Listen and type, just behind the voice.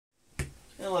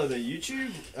Hello there,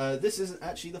 YouTube. This isn't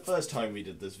actually the first time we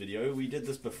did this video. We did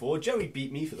this before. Joey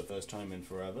beat me for the first time in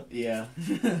forever. Yeah.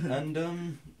 and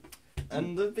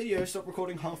the video stopped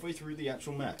recording halfway through the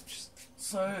actual match.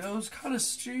 So it was kind of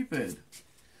stupid.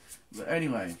 But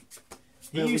anyway.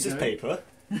 He uses paper.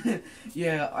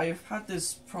 Yeah, I've had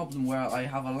this problem where I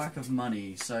have a lack of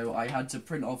money, so I had to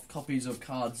print off copies of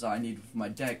cards that I needed for my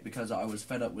deck because I was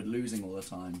fed up with losing all the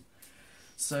time.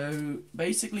 So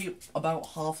basically, about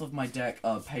half of my deck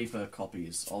are paper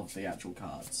copies of the actual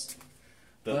cards.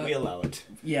 But we allow it.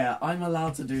 Yeah, I'm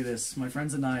allowed to do this. My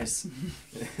friends are nice.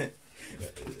 Wait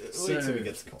till we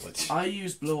get to college. I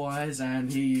use Blue Eyes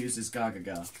and he uses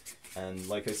Gagaga. And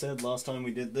like I said, last time we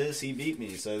did this, he beat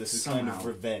me, so this is kind of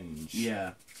revenge.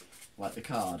 Yeah. Like the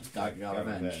card, Gagaga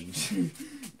Revenge.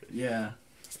 Yeah.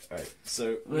 Alright,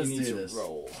 so Let's we need do to this.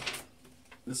 roll.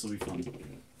 This will be fun.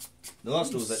 The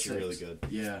last duel was actually really good.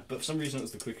 Yeah. But for some reason it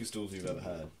was the quickest duels we've ever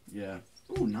had. Yeah.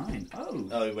 Ooh, 9. Oh.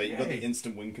 Oh wait, you got the yay.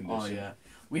 instant win condition. Oh yeah.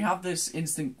 We have this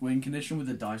instant win condition with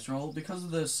the dice roll because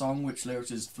of the song which lyrics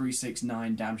is 3, 6,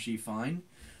 9, damn she fine.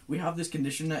 We have this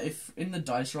condition that if in the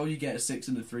dice roll you get a 6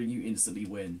 and a 3, you instantly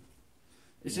win.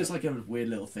 It's just like a weird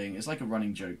little thing. It's like a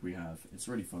running joke we have. It's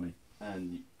really funny.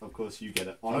 And of course you get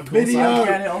it on Of video. course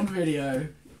I get it on video.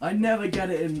 I never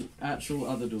get it in actual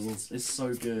other duels. It's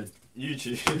so good. You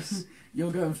choose.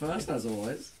 You're going first as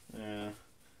always. Yeah,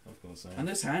 of course I am. And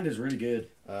this hand is really good.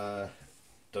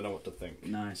 Don't know what to think.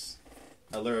 Nice.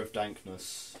 Allure of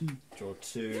Dankness. Draw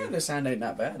 2. Yeah, this hand ain't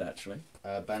that bad actually.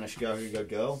 Banish Gagaga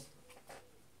Girl.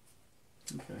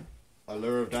 Okay.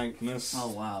 Allure of Dankness.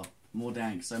 Oh wow. More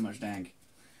dank. So much dank.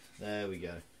 There we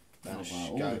go. Banish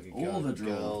wow. Gagaga All the draw.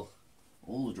 Girl.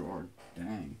 All the drawer.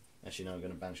 Dang. Actually, no, I'm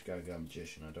going to banish Gagaga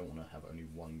Magician. I don't want to have only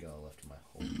one girl left in my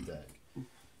whole deck.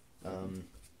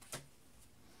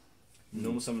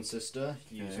 Normal Summon Sister.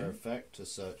 Use her effect to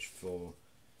search for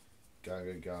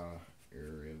Gagaga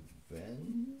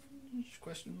Revenge?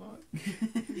 Question mark?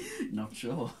 Not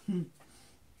sure.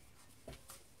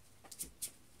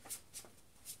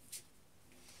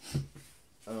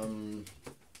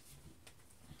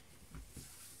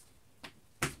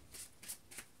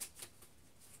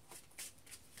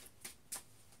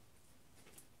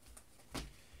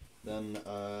 Then,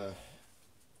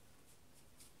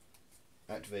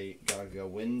 activate Gagaga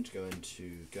Wind, go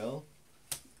into Girl.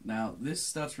 Now, this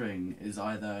stuttering is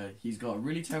either he's got a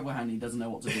really terrible hand and he doesn't know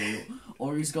what to do,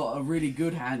 or he's got a really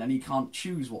good hand and he can't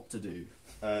choose what to do.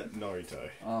 Naruto.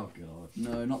 Oh god.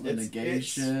 No, not the It's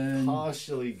negation.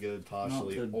 partially good,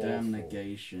 partially not the awful. damn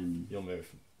negation. You'll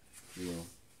move.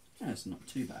 Yeah, it's not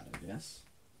too bad, I guess.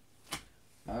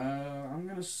 I'm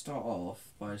gonna start off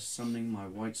by summoning my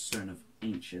White Stone of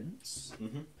Ancients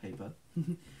paper,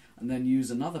 and then use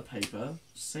another paper,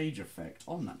 Sage Effect,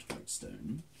 on that White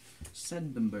Stone.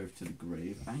 Send them both to the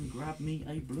grave and grab me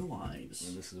a Blue Eyes.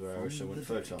 And this is where I wish I went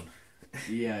Photon.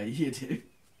 Yeah, you do.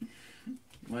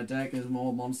 My deck is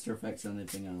more monster effects than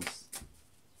anything else.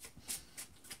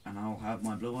 And I'll have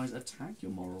my Blue Eyes attack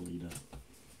your moral leader.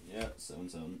 Yeah,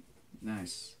 7/7.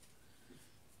 Nice.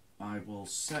 I will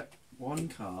set one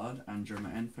card and during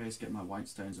my end phase get my White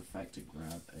Stone's effect to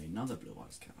grab another Blue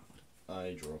Eyes card.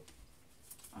 I draw.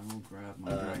 I will grab my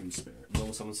Dragon Spirit.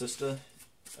 Normal Summon Sister.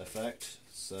 Effect.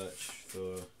 Search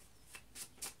for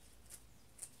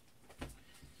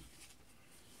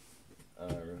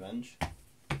Revenge.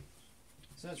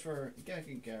 Search for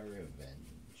Gagaga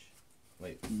Revenge.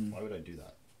 Wait, why would I do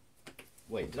that?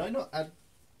 Wait, did I not add?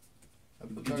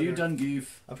 Did you done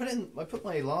goof? I put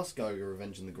my last Gagaga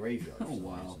Revenge in the graveyard. Oh for some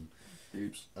wow! reason.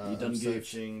 Oops. You done I'm goof?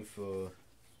 searching for.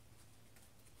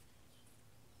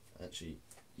 Actually,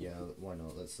 yeah. Why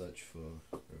not? Let's search for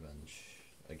Revenge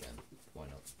again. Why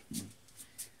not?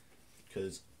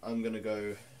 Because I'm gonna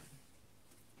go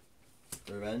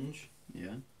Revenge.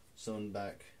 Yeah. Summon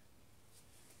back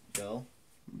Girl.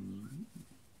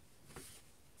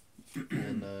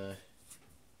 And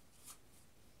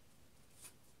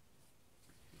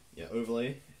yeah,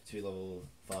 overlay 2 level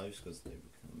 5s because they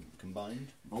become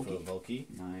combined for Volky.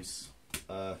 Nice.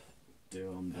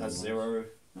 Has 0.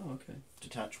 Oh, okay.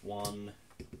 Detach 1.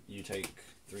 You take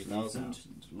 3,000.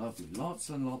 Lovely. Lots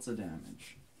and lots of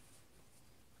damage.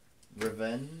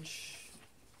 Revenge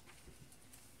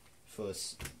for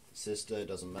Sister,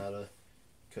 doesn't matter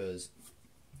because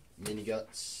mini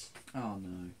guts. Oh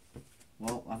no.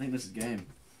 Well, I think this is game.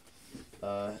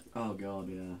 Oh god,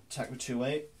 yeah. Attack with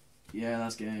 2/8. Yeah,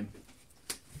 that's game.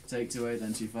 Take 2/8,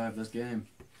 then 2/5, that's game.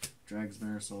 Drags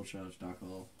Mirror, Soul Charge, Dark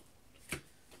Hole.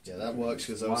 Yeah, that works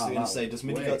because I was going to say, does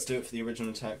mini guts do it for the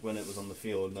original attack when it was on the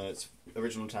field? No, it's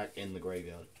original attack in the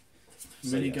graveyard.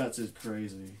 So, Mini guts is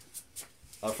crazy.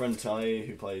 Our friend Ty,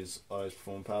 who plays Oddeyes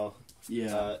Perform Pal,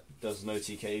 Yeah. does no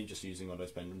TK just using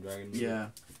Oddeyes Pendulum Dragon. Yeah.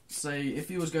 Say, if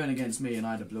he was going against me and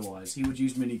I had a Blue Eyes, he would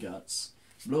use Mini Guts.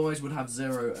 Blue Eyes would have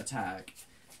 0 attack.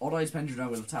 Odd Eyes Pendulum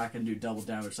Dragon would attack and do double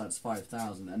damage, so that's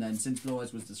 5,000. And then since Blue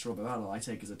Eyes was destroyed by battle, I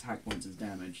take his attack points as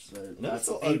damage. So I never that's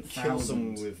thought I'd kill 8,000.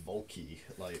 someone with Volky,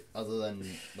 like, other than,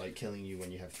 like, killing you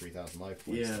when you have 3,000 life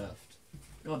points Yeah. left.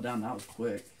 God damn, that was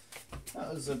quick.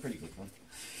 That was a pretty quick one.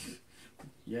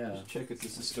 Yeah. Just check if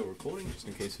this is still recording, just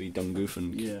in case we dumb goof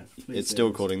and... Yeah. It's still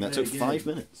recording. That took 5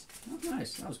 minutes. Oh,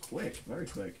 nice. That was quick. Very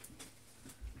quick.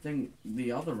 I think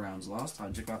the other rounds last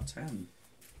time took about 10.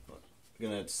 We're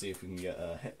gonna have to see if we can get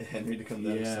Henry to come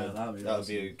down. Yeah, so that'd be that would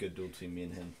awesome. be a good duel between me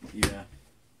and him. Yeah.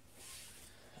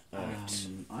 Alright.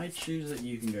 I choose that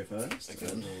you can go first, Okay.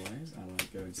 as always. I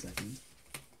like going second.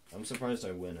 I'm surprised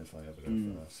I win if I ever go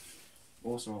Mm. first.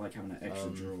 Also, I like having an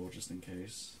extra draw just in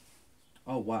case.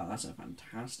 Oh wow, that's a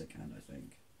fantastic hand, I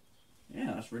think.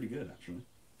 Yeah, that's really good, actually.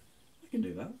 I can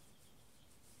do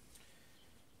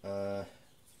that.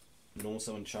 Normal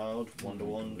Summon Child, Wonder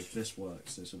Wand, If this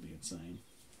works, this will be insane.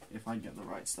 If I get the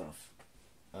right stuff.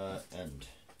 End.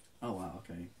 Oh wow,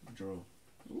 okay. Draw.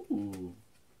 Ooh.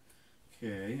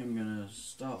 Okay, I'm gonna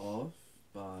start off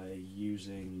by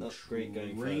using That's great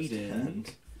going first Trading,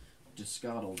 hand.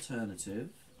 discard alternative,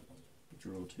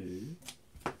 draw 2.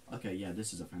 Okay, yeah,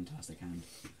 this is a fantastic hand.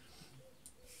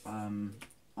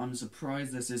 I'm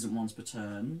surprised this isn't once per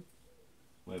turn.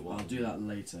 Wait, what? I'll do that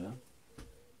later.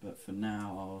 But for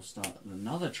now, I'll start with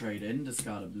another trade-in,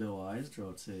 discard a Blue Eyes,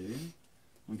 draw 2.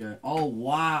 I'm going, oh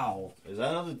wow! Is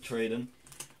that another trade-in?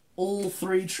 All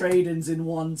 3 trade-ins in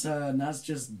one turn, that's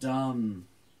just dumb.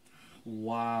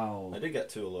 Wow. I did get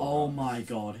 2 a little. Oh my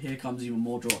god, here comes even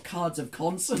more draw. Cards of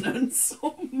consonants!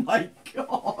 Oh my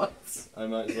god! I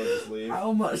might as well just leave.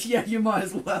 How much? Yeah, you might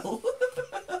as well.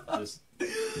 Just,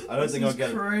 I don't think I'll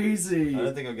get. Crazy. I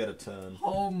don't think I'll get a turn.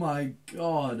 Oh my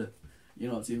god. You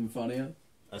know what's even funnier?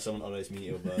 I summon Oddeyes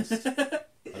Meteor Burst.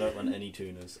 I don't run any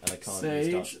tuners, and I can't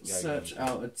Sage, restart Gagaga. search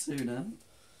out a tuner.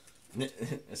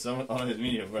 Summon Oddeyes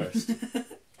Meteor Burst.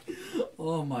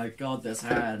 Oh my god, this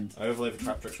hand. I overlay for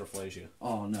Trap Tricks Rafflesia.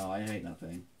 Oh no, I hate that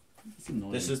thing. It's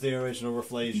annoying. This is the original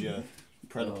Rafflesia.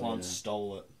 Predaplant yeah.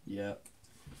 stole it. Yep.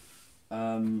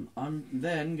 I'm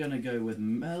then gonna go with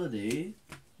Melody,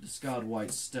 discard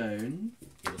White Stone,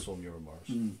 You'll swarm your bars.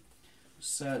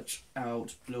 search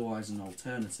out Blue Eyes and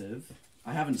alternative.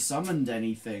 I haven't summoned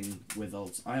anything with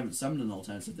I haven't summoned an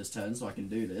alternative this turn, so I can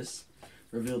do this.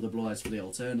 Reveal the Blue Eyes for the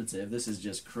alternative. This is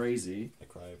just crazy. I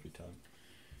cry every time.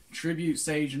 Tribute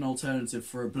Sage and alternative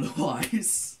for a Blue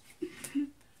Eyes.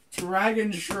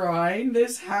 Dragon Shrine.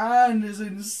 This hand is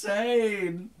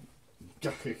insane.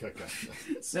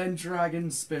 Send Dragon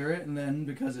Spirit, and then,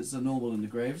 because it's a normal in the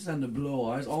grave, send a Blue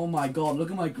Eyes. Oh my god, look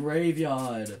at my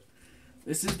graveyard.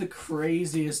 This is the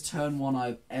craziest turn 1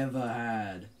 I've ever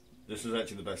had. This is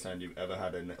actually the best hand you've ever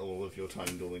had in all of your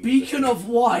time dueling. Beacon of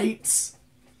White!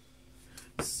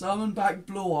 Summon back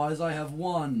Blue Eyes. I have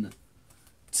 1,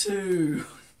 2,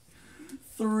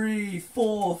 3,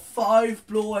 4, 5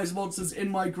 Blue Eyes monsters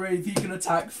in my grave. He can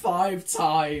attack 5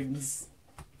 times.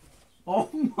 Oh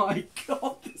my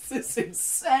god, this is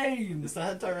insane! Is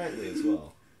that directly as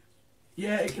well?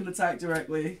 Yeah, it can attack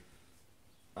directly.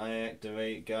 I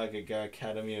activate Gagaga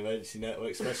Academy Emergency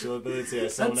Network special ability. I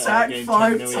summon it Attack and gain 5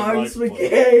 10 million times life per points.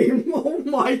 game! Oh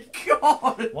my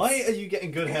god! Why are you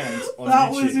getting good hands on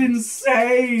That YouTube? was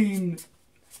insane!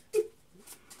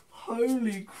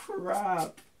 Holy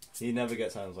crap. He never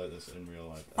gets hands like this in real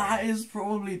life. That is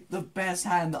probably the best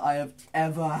hand that I have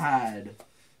ever had.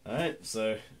 Alright,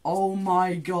 so Oh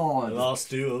my the god. last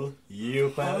duel, you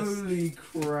pass. Holy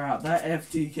crap, that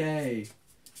FTK.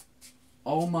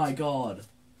 Oh my god.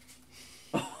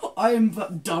 I am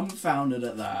dumbfounded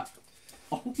at that.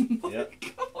 Oh my Yep.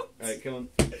 god. Alright, come on.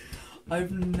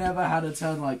 I've never had a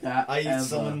turn like that I ever.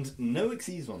 summoned no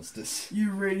Xyz monsters.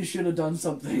 You really should have done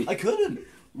something. I couldn't.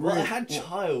 Well, I Really? had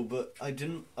Child, but I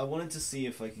didn't. I wanted to see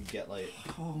if I could get like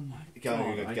Oh my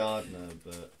Gagaga god. Gardener,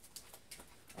 but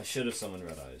I should have summoned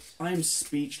Red Eyes. I am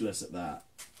speechless at that.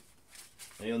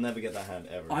 And you'll never get that hand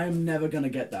ever. I am never gonna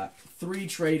get that. 3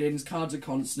 trade-ins, cards of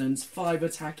consonants, 5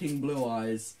 attacking Blue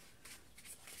Eyes.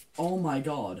 Oh my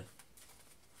god.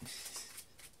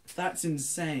 That's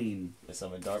insane. I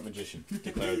summoned Dark Magician.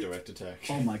 Declare a direct attack.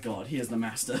 Oh my god, he is the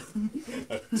master.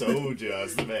 I told you I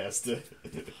was the master.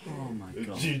 Oh my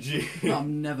god. GG.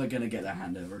 I'm never gonna get that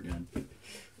hand ever again.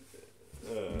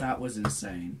 That was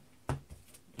insane.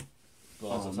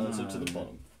 Last alternative to the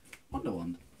bottom. Wonder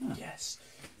Wand. Ah. Yes.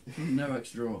 No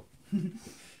extra draw.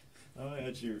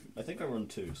 I think I run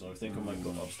 2, so I think I might go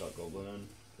Upstart Goblin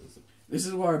in. This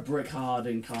is where I brick hard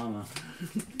in karma.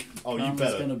 Oh, you Karma's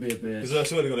better. gonna be a bitch. Because I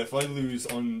swear to God, if I lose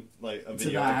on like a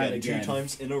video that again 2 again.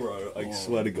 times in a row, I Oh,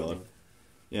 swear to God.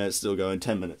 Yeah, it's still going.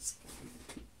 10 minutes.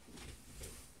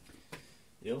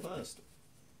 You're first.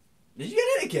 Did you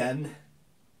get it again?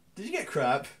 Did you get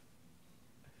crap?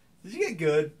 Did you get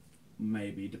good?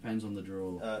 Maybe, depends on the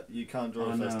draw. You can't draw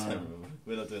Oh, the first no. 10, remember?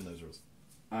 We're not doing those rules.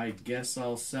 I guess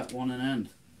I'll set one and end.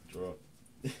 Draw.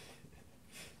 Look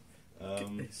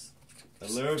at this.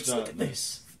 Allure of Just look at Darkness.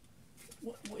 this.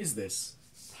 What is this?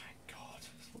 Thank God.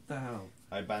 What the hell?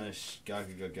 I banish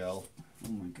Gagaga girl. Oh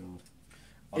my god.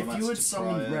 On a If match you had to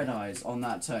summoned prior- Red Eyes on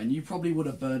that turn, you probably would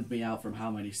have burned me out from how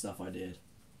many stuff I did.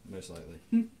 Most likely.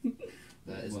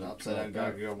 That is an Well, upside down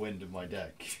that- Gagaga wind in my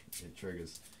deck. It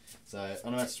triggers. So,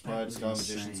 on a match to That prior, was discard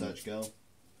Magician, insane. search girl.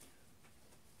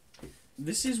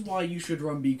 This is why you should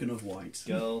run Beacon of White.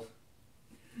 Girl.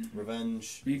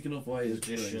 Revenge. Beacon of White is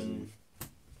crazy. Magician.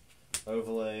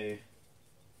 Overlay.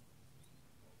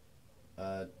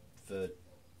 For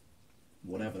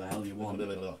Whatever the hell you want.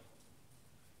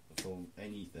 for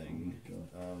anything.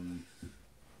 Oh my god.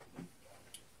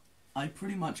 I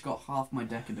pretty much got half my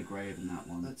deck in the grave in that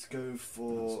one. Let's go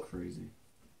for That's crazy.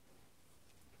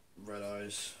 Red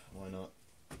Eyes. Why not?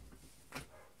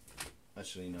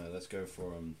 Actually, no. Let's go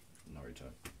for Naruto.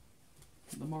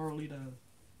 The moral leader.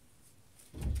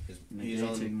 He's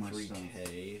on Negating my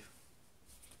 3k.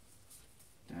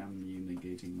 Damn you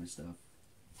negating my stuff.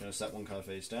 Gonna set one card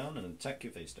face down and attack you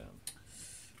face down.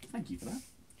 Thank you for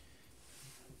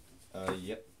that.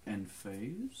 Yep. End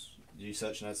phase. Do you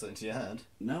search and add something to your hand?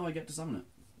 No, I get to summon it.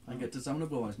 I get to summon a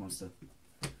Blue Eyes monster.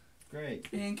 Great.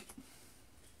 Pink.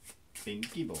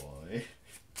 Pinky boy.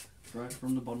 Right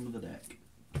from the bottom of the deck.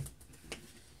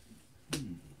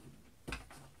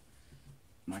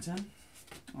 My turn?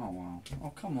 Oh wow. Oh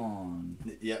come on.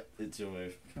 Yep, it's your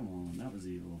move. Come on, that was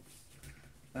evil.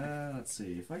 Let's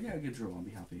see. If I get a good draw, I'll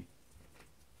be happy.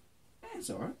 It's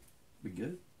alright. Be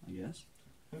good, I guess.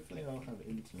 Hopefully I'll have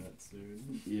internet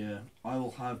soon. Yeah, I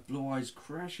will have Blue Eyes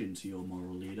crash into your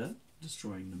moral leader,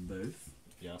 destroying them both.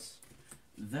 Yes.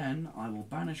 Then I will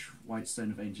banish White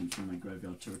Stone of Ancient from my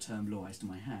graveyard to return Blue Eyes to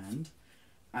my hand.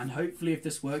 And hopefully if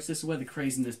this works, this is where the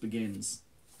craziness begins.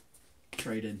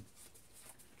 Trade in.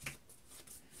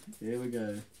 Here we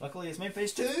go. Luckily it's main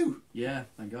phase 2! Yeah,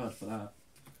 thank God for that.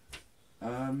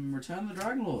 Return the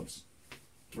Dragon Lords.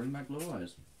 Bring back Blue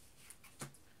Eyes.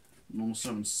 Normal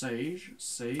summon Sage.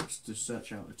 Saves to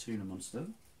search out a tuna monster.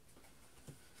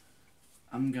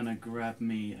 I'm gonna grab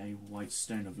me a White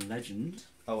Stone of Legend.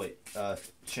 Oh wait,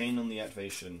 chain on the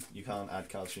activation. You can't add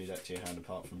cards from your deck to your hand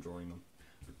apart from drawing them.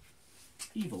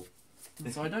 Evil.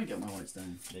 So I don't get my White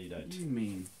Stone. No, you What don't. do you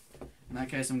mean? In that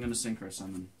case, I'm going to Synchro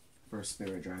Summon for a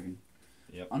Spirit Dragon.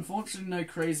 Yep. Unfortunately, no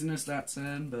craziness that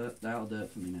turn, but that'll do it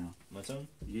for me now. My turn.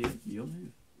 Yeah, your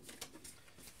move.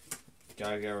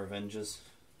 Gagaga Revengers.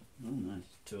 Oh, nice.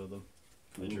 2 of them.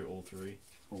 I Cool. drew all 3.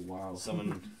 Oh, wow.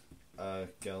 Summon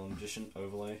Girl and Magician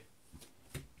overlay.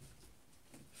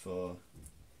 For...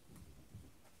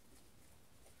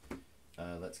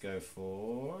 let's go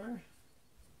for...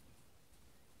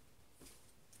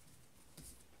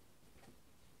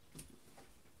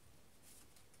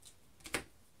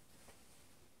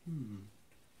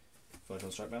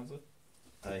 Photon Strike Bouncer.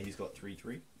 He's got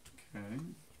 3/3. Okay.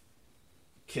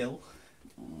 Kill.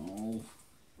 Oh,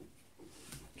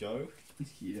 Go.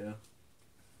 yeah.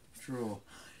 Draw.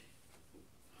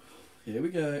 Here we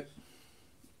go.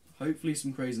 Hopefully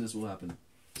some craziness will happen.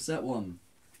 Set 1.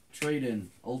 Trade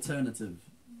in. Alternative.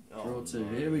 Draw 2.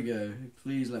 no. Here we go.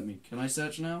 Please let me... Can I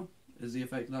search now? Is the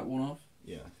effect of that worn off?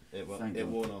 Yeah, it Thank God.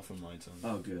 worn off on my turn.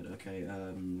 Oh, good. Okay.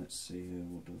 Let's see here.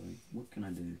 What can I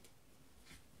do?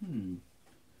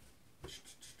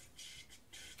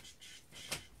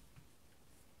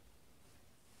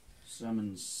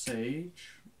 Summon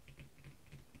Sage.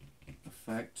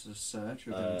 Effect to search.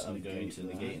 You're going to I'm negate going to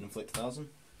that. negate and inflict 1,000.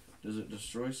 Does it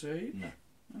destroy Sage? No.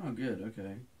 Oh, good.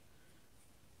 Okay.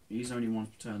 He's only one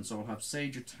per turn, so I'll have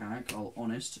Sage attack. I'll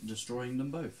Honest, destroying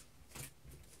them both.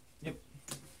 Yep.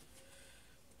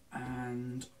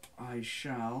 And I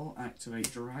shall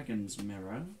activate Dragon's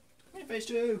Mirror. Main phase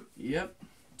 2. Yep.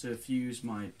 To fuse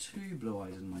my 2 Blue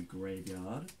Eyes in my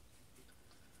graveyard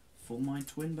for my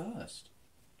Twin Burst.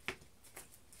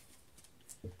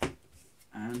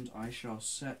 And I shall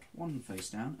set 1 face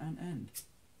down and end.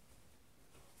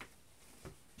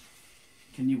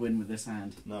 Can you win with this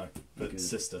hand? No, but Good.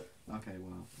 sister. Okay,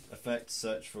 wow. Effect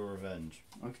search for revenge.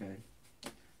 Okay.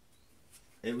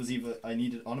 It was either I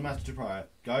needed on a match to prior,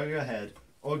 Gagaga head,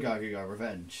 or Gagaga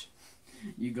revenge.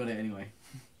 You got it anyway.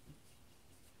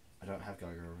 I don't have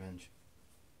Gagaga revenge.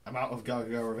 I'm out of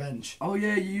Gagaga Revenge. Oh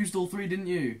yeah, you used all 3, didn't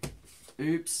you?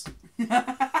 Oops.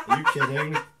 Are you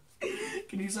kidding?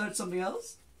 Can you search something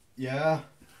else? Yeah.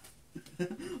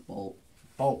 Bolt.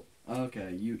 Bolt.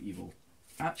 Okay, you evil.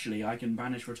 Actually, I can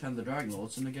banish Return of the Dragon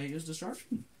Lord to negate his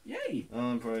destruction. Yay!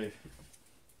 I'm probably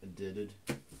addicted.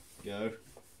 Go.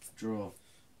 Draw.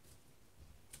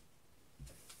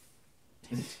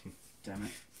 Damn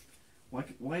it.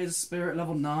 Why is Spirit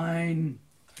level 9?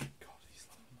 God, he's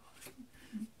level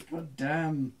 9. God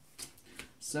damn.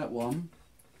 Set 1.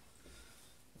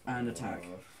 And attack.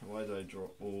 Why did I draw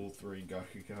all 3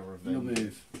 Gagaga Revenge? Your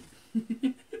move.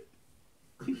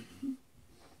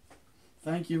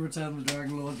 Thank you, Return of the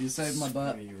Dragon Lord. You saved my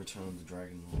butt. You Return of the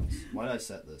Dragon Lords. Why did I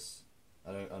set this?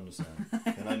 I don't understand.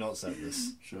 Can I not set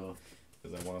this? Sure.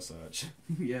 Because I want to search.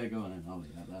 Yeah, go on then. I'll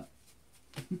leave it at that.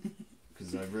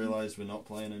 Because I've realised we're not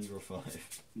playing in draw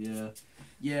 5. Yeah.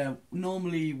 Yeah,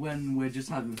 normally when we're just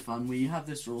having fun, we have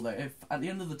this rule that if at the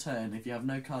end of the turn, if you have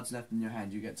no cards left in your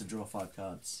hand, you get to draw 5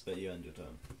 cards. But you end your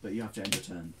turn. But you have to end your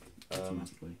turn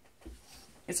automatically.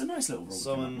 It's a nice little rule.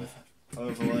 Summon,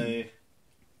 overlay,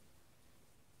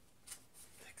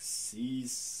 Xyz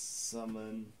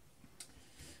summon.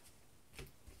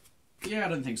 Yeah, I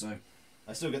don't think so.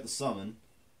 I still get the summon.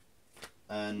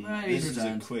 And No, this he's is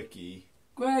returned. a quickie.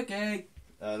 Quickie!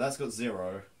 That's got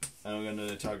 0. And I'm going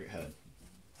to target head.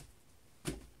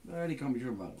 I already can't be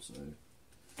sure battle, so.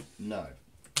 No.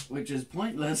 Which is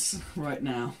pointless right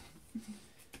now.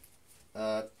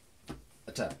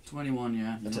 Attack. 21, yeah. You're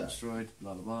not Attack. destroyed,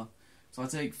 blah blah blah. So I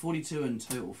take 42 in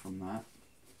total from that.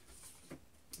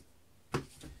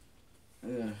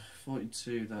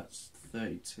 42, that's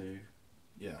 32.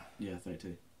 Yeah. Yeah,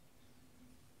 32.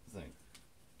 Thing.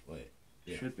 Wait.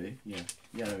 Yeah. Should be, yeah.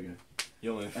 Yeah, there we go.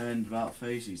 Your move. And about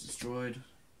face, he's destroyed.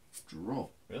 Draw.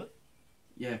 Really?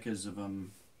 Yeah, because of,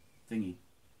 thingy.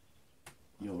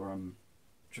 Your,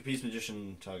 Trapeze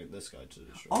Magician target this guy to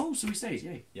destroy. Oh, so he stays,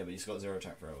 yay. Yeah, but he's got 0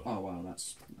 attack forever. Oh, wow,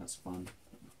 that's fun.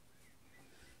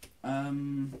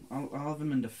 I'll have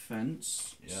him in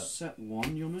defense. Yeah. Set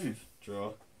 1, your move.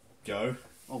 Draw. Go.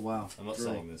 Oh, wow. I'm not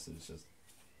Draw. saying this, it's just...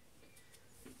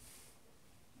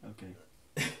 Okay.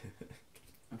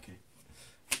 Okay.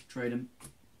 Trade him.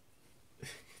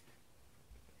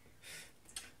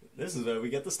 This is where we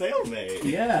get the stalemate.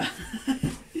 Yeah.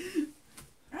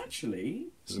 Actually,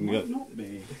 it Doesn't might get- not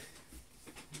be.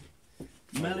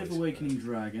 Might Melee of be. Awakening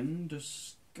Dragon.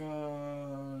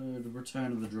 Discard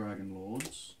Return of the Dragon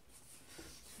Lords.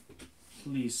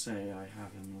 Please say I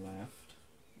have him left.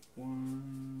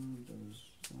 One does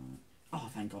that. Oh,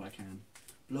 thank God I can.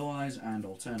 Blue Eyes and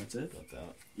Alternative. Got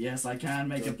that. Yes, I can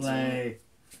make a Got play.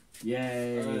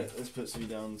 Yay. Alright, this puts me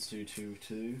down to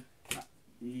 2-2.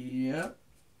 Yep.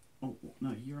 Oh,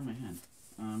 no, you're in my hand.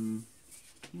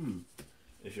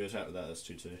 If you attack with that, that's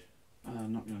 2-2.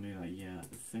 I'm not going to do that yet.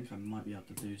 I think I might be able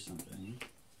to do something.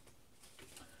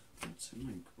 What's in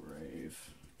my grave?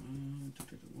 1,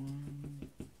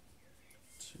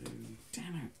 2.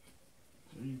 Damn it!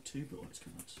 I need 2 Blue Eyes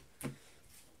cards.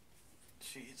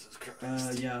 Jesus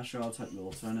Christ. Yeah, sure, I'll take the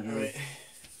alternative. Alright.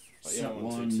 Set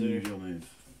 1, 2-2. your move.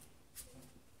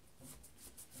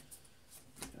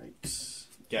 Yikes.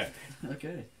 Go.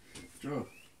 Okay, draw.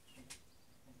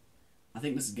 I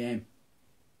think this is game.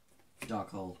 Dark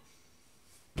Hole.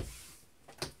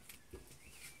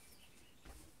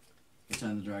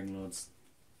 Return the Dragon Lords.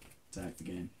 Attack the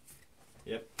game.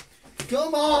 Yep.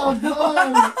 Come on! No!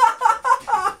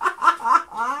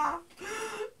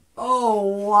 Oh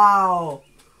wow!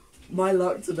 My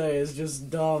luck today is just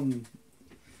dumb.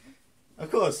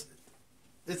 Of course.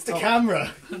 It's the Oh.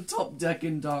 camera. Top deck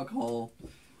in Dark Hole.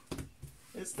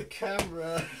 It's the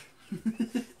camera.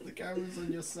 The camera's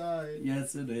on your side.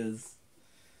 Yes, it is.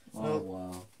 Oh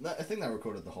Well- wow. I think that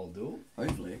recorded the whole duel.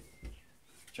 Hopefully.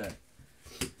 Check.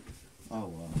 Oh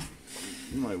wow.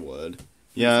 My word.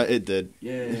 Yeah, it did.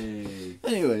 Yay.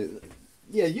 Anyway,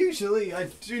 yeah, usually I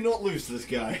do not lose to this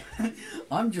guy.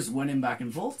 I'm just winning back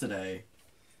and forth today.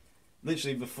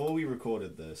 Literally, before we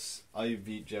recorded this, I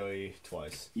beat Joey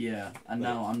twice. Yeah, and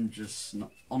now I'm just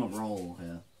on a roll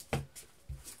here.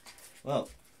 Well,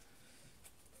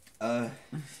 yeah,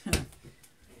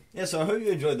 so I hope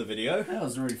you enjoyed the video. That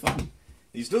was really fun.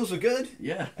 These duels were good.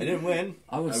 Yeah. I didn't win.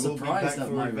 I was I will be surprised back at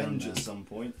for my revenge run at there. some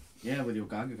point. Yeah, with your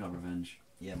Gagaga revenge.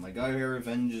 Yeah, my Gagaga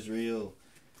revenge is real.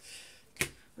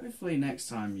 Hopefully next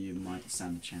time you might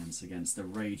stand a chance against the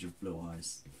Rage of Blue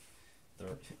Eyes.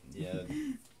 Yeah.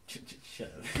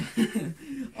 Shut up.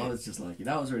 I was just lucky.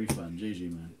 That was really fun.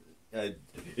 GG, man.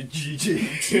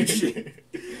 GG.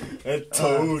 I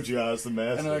told you I was the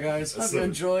master. Anyway, guys, hope That's you the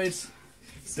enjoyed. See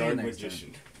you Dark next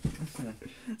magician. time.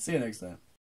 See you next time.